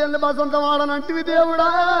బండారి లేని బసంతం ఆడనంటివి దేవుడా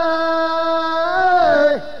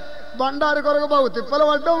బండారి కొరకు బాగు తిప్పలు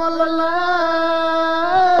పడ్డం వల్లల్లా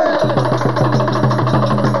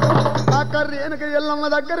అక్క రేణుక ఎల్లమ్మ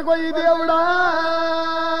దగ్గరికి పోయి దేవుడా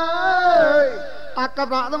అక్క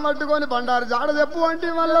పాదం పట్టుకొని బండారు జాడ చెప్పు అంటే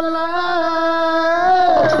వల్లల్లా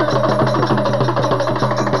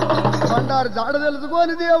బండారు జాడ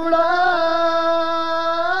తెలుసుకొని దేవుడా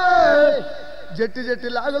జట్టి జట్టి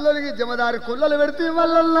లాగులకి జమదారి కుల్లలు పెడితే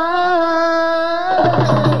వల్లల్లా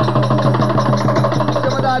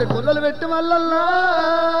జమదారి కుల్లలు పెట్టి వల్లల్లా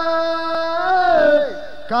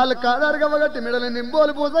కాళ్ళు కాదారుగా ఒకటి మెడలు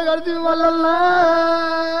నింబోలు పూస కడితే వల్లల్లా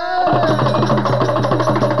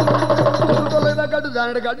తగ్గట్టు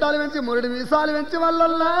దానిడి గడ్డాలు పెంచి మురడి మీసాలు పెంచి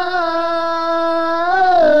వల్లల్లా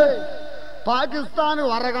పాకిస్తాన్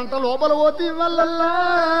అరగంట లోపల పోతే వల్లల్లా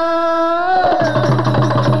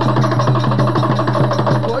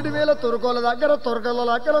 1,000 తురుకోల దగ్గర తురకల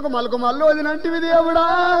దగ్గర ఒక మలుకు మల్లు వదినంటివి దేవుడా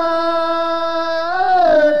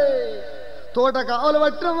తోట కావలు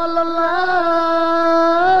పట్టడం వల్లల్లా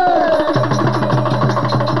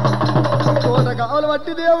తోట కావలు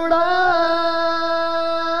పట్టి దేవుడా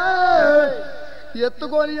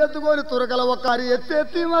ఎత్తుకొని తురకల ఒక్కరి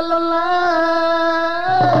ఎత్తి వల్లల్లా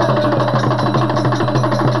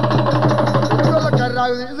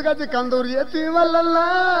కర్రాకు తీసుకొచ్చి కందూరు ఎత్తి వల్లల్లా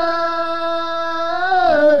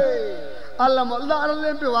అల్ల మొలదారులు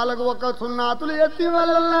నింపి వాళ్ళకు ఒక్క సున్నాతులు ఎత్తి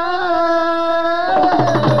వల్లల్లా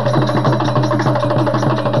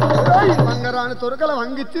వంగరాని తురకల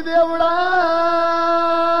వంగిచ్చి దేవుడా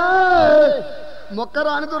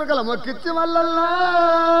మొక్కరాని తురకల మొక్కిచ్చి వల్లల్లా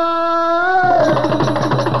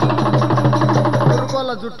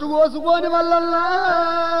తురుకోళ్ళ జుట్టు కోసుకొని వల్లల్లా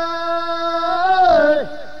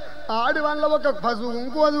ఆడి వల్ల ఒక పశువు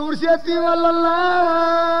ఇంకో ఊడిసేత్తి వల్లల్లా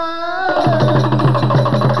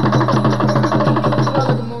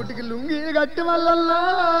వాళ్ళకు మూటికి లుంగి గట్టి వల్లల్లా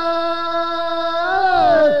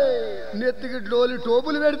నెత్తికి డోలి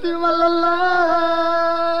టోపులు పెడితే వల్లల్లా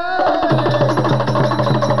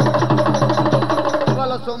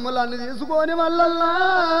వాళ్ళ సొమ్ములన్నీ తీసుకొని వల్లల్లా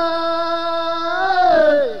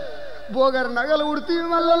బోగర్ నగలు ఉడితే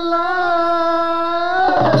వల్లల్లా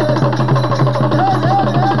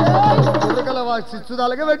ఉడకల చిచ్చు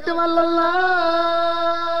తలగ పెట్టి వల్లల్లా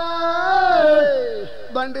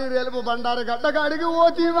బండి రేలుపు బండారు గడ్డ కాడికి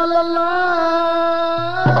పోతి వల్లల్లా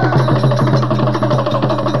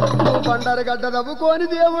బండారు గడ్డ నవ్వుకొని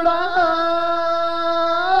దేవుడా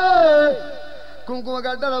కుంకుమ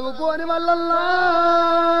గడ్డ నవ్వుకొని వల్లల్లా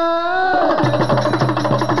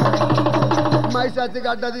మైసచ్చి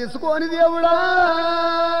గడ్డ తీసుకొని దేవుడా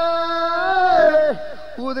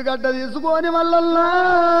ఊదిగడ్డ తీసుకొని వల్లల్లా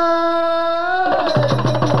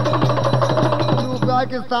నువ్వు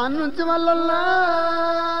పాకిస్తాన్ నుంచి వల్లల్లా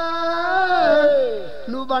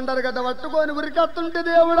నువ్వు బండారు గడ్డ పట్టుకొని ఉరికత్తుంటే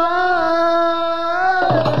దేవుడా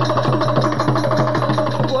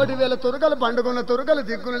 1,000 తురకలు పండుకున్న తురకలు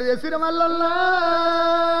దిక్కులు వేసిన వల్లల్లా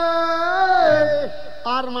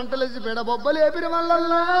 6 మంటలేసి పెడ బొబ్బలు వేపిన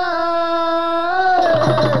వల్లల్లా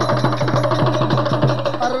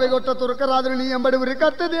 60 గొట్ట తురక రాజుని నీ ఎంబడి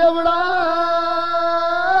ఉరికత్త దేవుడా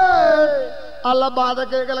అల్ల బాధ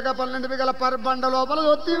కేకలక 12 బిగల బండ లోపల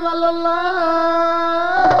ఒత్తి వల్లల్లా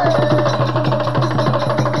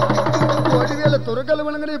 1,000 తురకలు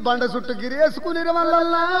మనగని బండ చుట్టూ గిరేసుకుని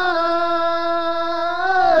వల్లల్లా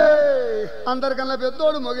అందరికన్నా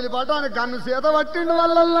పెద్దోడు మొగిలి పటానికి కన్ను చేత పట్టిండు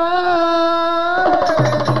వల్లల్లా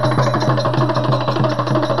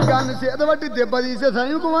కన్ను చేత పట్టి దెబ్బ తీసే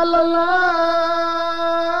సైనికు వల్లల్లా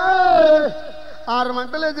 6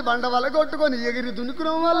 మంటలేసి బండ వల్ల కొట్టుకొని ఎగిరి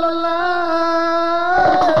దునుకురం వల్లల్లా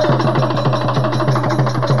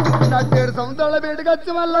నట్టేడు సంవత్సరాల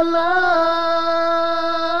బయటకొచ్చి వల్లల్లా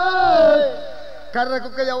కర్ర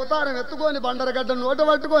కుక్క అవతారం ఎత్తుకొని బండరగడ్డ నోట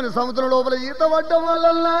పట్టుకొని సముద్రం లోపల ఈత పడ్డం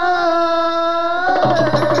వల్లల్లా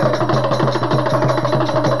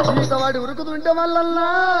ఈత వాడి ఉరుకుతుంటే వల్లల్లా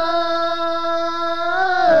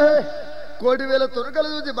 1,000 తురకలు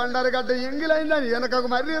చూసి బండారగడ్డ ఎంగిలైందని వెనకకు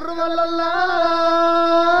మర్రి వల్లల్లా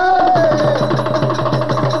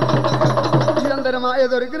అందరి మాయ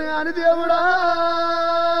దొరికిన అని దేవుడా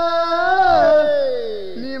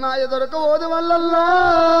నీ మాయ దొరకపోదు వల్లల్లా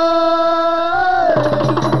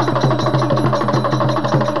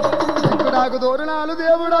చిక్కుడాకు తోరణాలు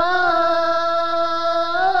దేవుడా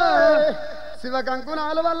శివ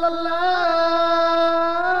కంకునాలు వల్లల్లా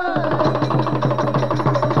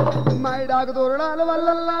మైడాకు తోరణాలు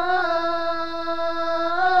వల్లల్లా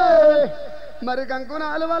మరి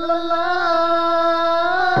కంకునాలు వల్లల్లా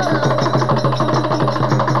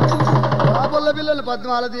పాపల్ల పిల్లలు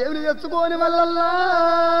 14 దేవుని ఎత్తుకొని వల్లల్లా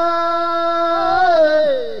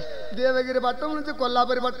దేవగిరి పట్టం నుంచి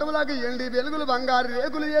కొల్లాపురి పట్టం దాకా ఎండి వెలుగులు బంగారు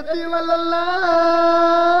రేకులు ఎత్తి వల్లల్లా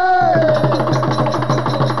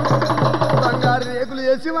బంగారు రేకులు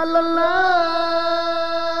వేసి వల్లల్లా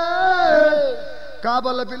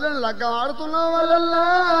కాపల్ల పిల్లలు లగ్గం ఆడుతున్నాం వల్లల్లా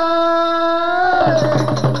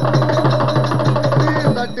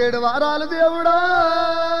 7 వారాలు దేవుడా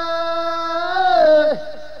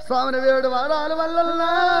స్వామిని 7 వారాలు వల్లల్లా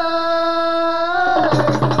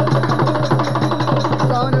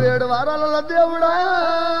స్వామిని 7 వారాల దేవుడా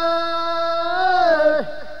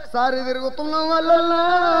సారి తిరుగుతున్నాం వల్లల్లా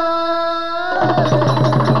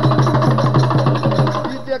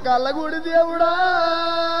కళ్ళగూడి దేవుడా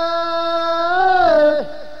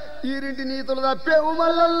ఈరింటి నీతులు తప్పేవు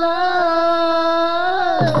మల్లల్లా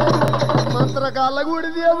మంత్ర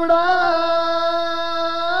కళ్ళగూడి దేవుడా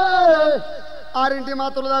ఆరింటి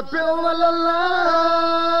మాతలు తప్పేవు మల్లల్లా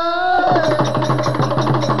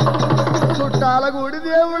చుట్టాల గుడి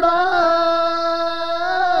దేవుడా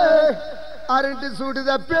ఆరింటి సూటి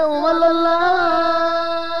తప్పేవు మల్లల్లా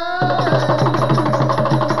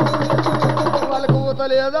వాళ్ళకు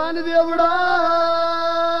ఊతలేదా అని దేవుడా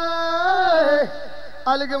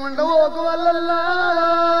అలిగి ఉండవోకు వల్లల్లా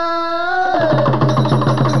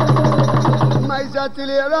మైసాచి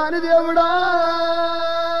లేదా అని దేవుడా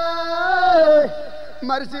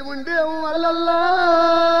మరిచి ఉండేవు వల్లల్లా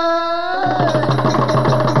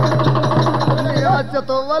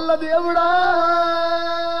హత్యతో వల్ల దేవుడా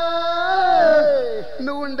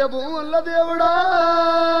నువ్వు ఉండే భూమి వల్ల దేవుడా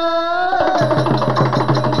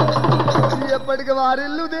ఎప్పటికి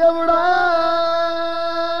వారిల్లు దేవుడా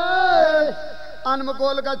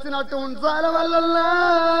అనుమకోలకు వచ్చినట్టు ఉంచాల వల్లల్లా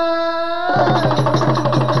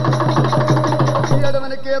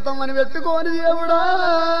ఎడమని కేతం అని పెట్టుకోని దేవుడా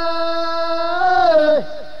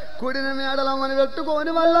కుడిన మేడలమ్మని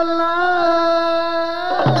పెట్టుకోని వల్లల్లా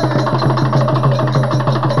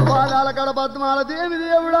పాదాల కడ పద్మాల దేవి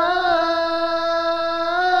దేవుడా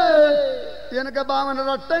వెనక బామన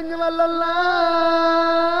రట్టంగి వల్లల్లా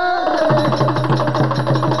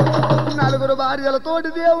నలుగురు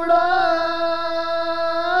భార్యలతోటి దేవుడా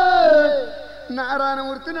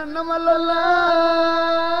నారాయణమూర్తి నన్న వల్లల్లా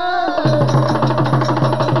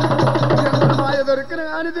మాయ దొరికిన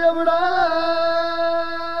కాని దేవుడా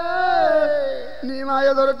నీ మాయ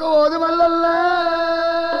దొరకబోదు మల్లల్లా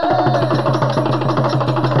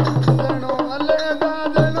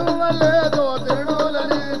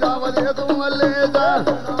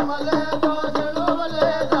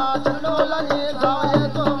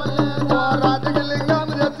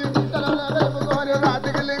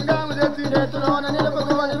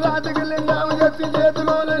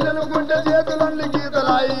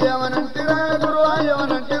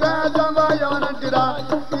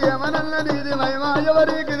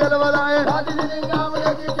ఎవరికి తెలవదాయ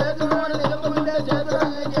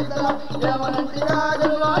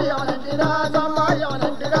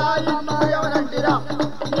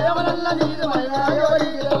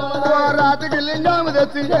రాతికి లింగాము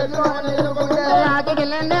తెచ్చి రాతికి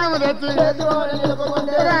లింగాము తెచ్చి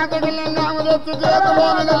రాతికి లింగాము తెచ్చి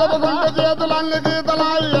చేతులోన నిలుపుకుంటే చేతులన్నీ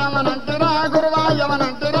గీతలాయి ఏమనంటిరా గురువా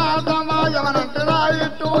ఏమనంటిరా తమ్మా ఏమనంటిరా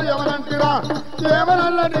ఇట్టు ఏమనంటిరా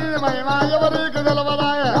ఏమనల్ల నీ మహిమా ఎవరికి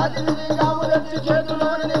తెలవదాయ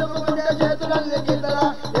చేతులోన నిలుపుకుంటే చేతులన్నీ గీతలా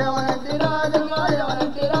ఏమనంటిరా గురువా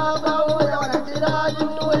ఏమనంటిరా బావు ఏమనంటిరా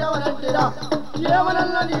ఇట్టు ఏమనంటిరా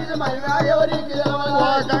ఏమనల్ల నీ మహిమా ఎవరికి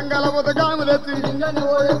తెలవదాయ గంగల బతుకాము తెచ్చి లింగని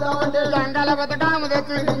ఓడిస్తామంటే గంగల బతుకాము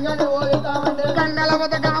తెచ్చి లింగని ఓడిస్తామంటే గంగల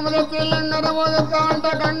బతుకాము తెచ్చి లింగని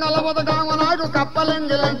ఓడిస్తామంటే గంగల బతుకాము నాకు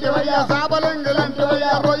కప్పలింగిలంటివయ్యా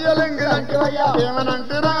సాపలింగిలంటివయ్యా రొయ్యలింగిలంటివయ్యా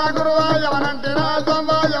ఏమనంటిరా గురువా ఏమనంటిరా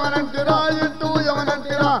తమ్మా ఏమనంటిరా ఇట్టు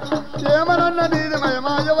ఏమనంటిరా ఏమనన్న నీది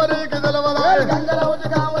మహిమా ఎవరికి తెలవదా గంగల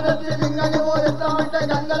బతుకాము తెచ్చి లింగని ఓడిస్తామంటే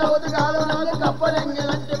గంగల బతుకాలు నాకు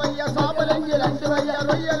కప్పలింగిలంటివయ్యా సాపలింగిలంటివయ్యా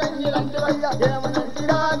రొయ్యలింగిలంటివయ్యా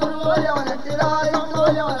ఏమనంటిరా గురువా ఏమనంటిరా ఇట్టు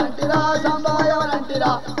ఏమనంటిరా సంబా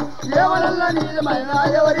ఏమనంటిరా ఏమనల్ల నీది మహిమా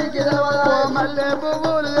ఎవరికి తెలవదా మల్లె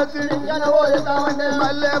పువ్వులు తెచ్చి లింగన ఓడిస్తామంటే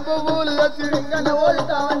మల్లె పువ్వులు తెచ్చి లింగన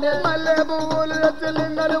ఓడిస్తామంటే మల్లె పువ్వులు తెచ్చి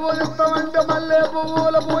లింగని ఓడిస్తామంటే మల్లె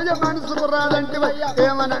పువ్వుల పూజ మనసుకు రాదంటివయ్యా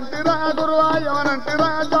ఏమనంటిరా గురువా ఏమనంటిరా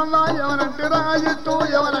తమ్మా ఏమనంటిరా ఇట్టు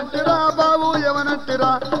ఏమనంటిరా బాబు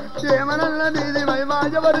ఏమనంటిరా ఏమనల్ల నీది మహిమా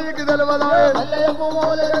ఎవరికి తెలవదా మల్లె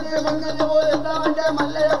పువ్వులు తెచ్చి లింగని ఓడిస్తామంటే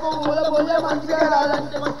మల్లె పువ్వుల పూజ మనసుకు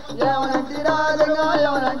రాదంటివయ్యా ఏమనంటిరా లింగా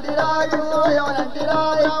ఏమనంటిరా ఏమనంటిరా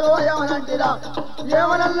ఏమనంటిరా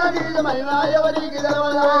ఏమనల్ల నీది మహిమా ఎవరికి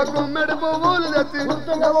తెలవదా గుమ్మెడి పువ్వులు తెచ్చి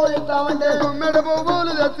గుర్తుంగా పోయిస్తామంటే గుమ్మెడి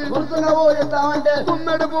పువ్వులు తెచ్చి గుర్తుంగా పోయిస్తామంటే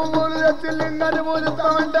గుమ్మెడి పువ్వులు తెచ్చి లింగాన్ని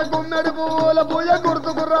పూజిస్తామంటే గుమ్మెడి పువ్వుల పూజ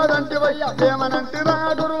గుర్తుకు రాదంటివయ్యా ఏమనంటిరా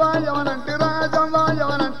గురువా ఏమనంటిరా జమ్మా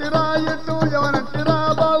ఏమనంటిరా ఎట్టు ఏమనంటిరా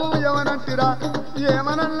బాబు ఏమనంటిరా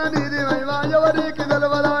ఏమనల్ల నీది మహిమా ఎవరికి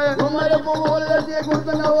తెలవదా గుమ్మడి పువ్వులు తెచ్చి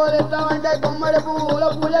గుర్తుంగా పోయిస్తామంటే గుమ్మడి పువ్వుల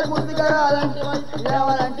పూజ గుర్తుగా రాదంటివయ్యా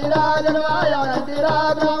ఏమనంటిరా జనవా ఏమనంటిరా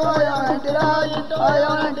బాబు ఏమనంటిరా ఇట్టు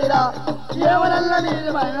ఏమనంటిరా ఏమనల్ల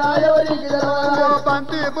నీది మహిమా ఎవరికి తెలవదా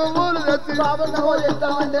బంతి పువ్వులు తెచ్చి బాబంగా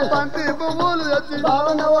పోయిస్తామంటే బంతి పువ్వులు తెచ్చి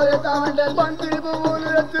బాబంగా పోయిస్తామంటే బంతి పువ్వులు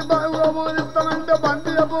తెచ్చి బాగా పూజిస్తామంటే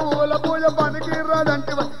బంతి పువ్వుల పూజ పనికి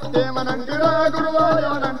రాదంటివా ఏమనంటిరా గురువా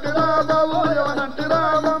ఏమనంటిరా బాబు ఏమనంటిరా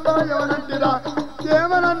బాబా ఏమనంటిరా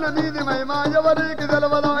ఏమనన్న నీది మహిమ ఎవరికి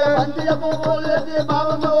తెలవదాయే బంతియ పువ్వులు ఎత్తి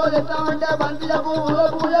బాబమ్మ వాళ్ళు ఎత్తామంటే బంతియ పువ్వులు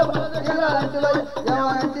పూజ ఎవరంటిరా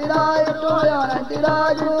ఎట్టో ఎవరంటిరా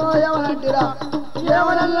ఎవరంటిరా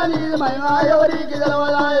ఏమనల్ల నీది మహిమ ఎవరికి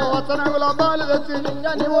తెలవదాయే వచనగుల బాలు తెచ్చి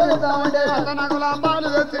లింగాన్ని పోలిస్తామంటే వచనగుల బాలు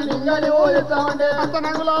తెచ్చి లింగాన్ని పోలిస్తామంటే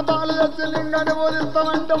వచనగుల బాలు తెచ్చి లింగాన్ని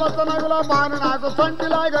పోలిస్తామంటే వచనగుల బాలు నాకు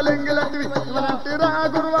సంటిలాగా లింగిలంటివి ఎవరంటిరా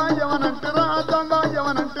గురువా ఎవరంటిరా తంబా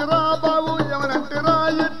ఎవరంటిరా బాబు ఎవరంటిరా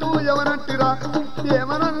ఎట్టు ఎవరంటిరా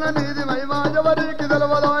ఏమనల్ల నీది మహిమ ఎవరికి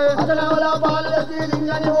తెలవదాయే అతనవల పాలు ఎత్తి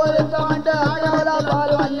లింగాన్ని పోలిస్తామంటే ఆయవల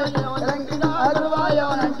పాలు అగ్రువా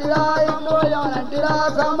ఎవరంటిరా ఎన్నో ఎవరంటిరా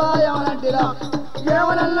సంబా ఎవరంటిరా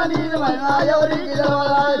ఏమనల్ల నీది మహిమ ఎవరికి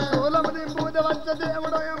తెలవదాయే శూలము దింపూజ వచ్చ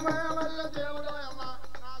దేవుడోయమ్మ వల్ల దేవుడోయమ్మ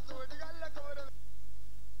నా సూటిగల్ల కోర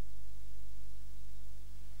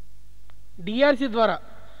డిఆర్సి ద్వారా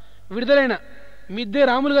విడుదలైన మిద్దె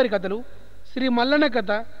రాములు గారి కథలు శ్రీ మల్లన్న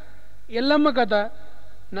కథ, ఎల్లమ్మ కథ,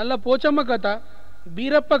 నల్ల పోచమ్మ కథ,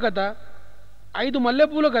 బీరప్ప కథ, 5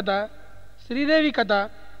 మల్లెపూల కథ, శ్రీదేవి కథ,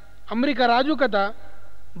 అమెరికా రాజు కథ,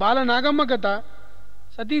 బాల నాగమ్మ కథ,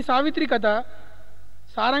 సతీ సావిత్రి కథ,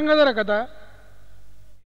 సారంగధర కథ,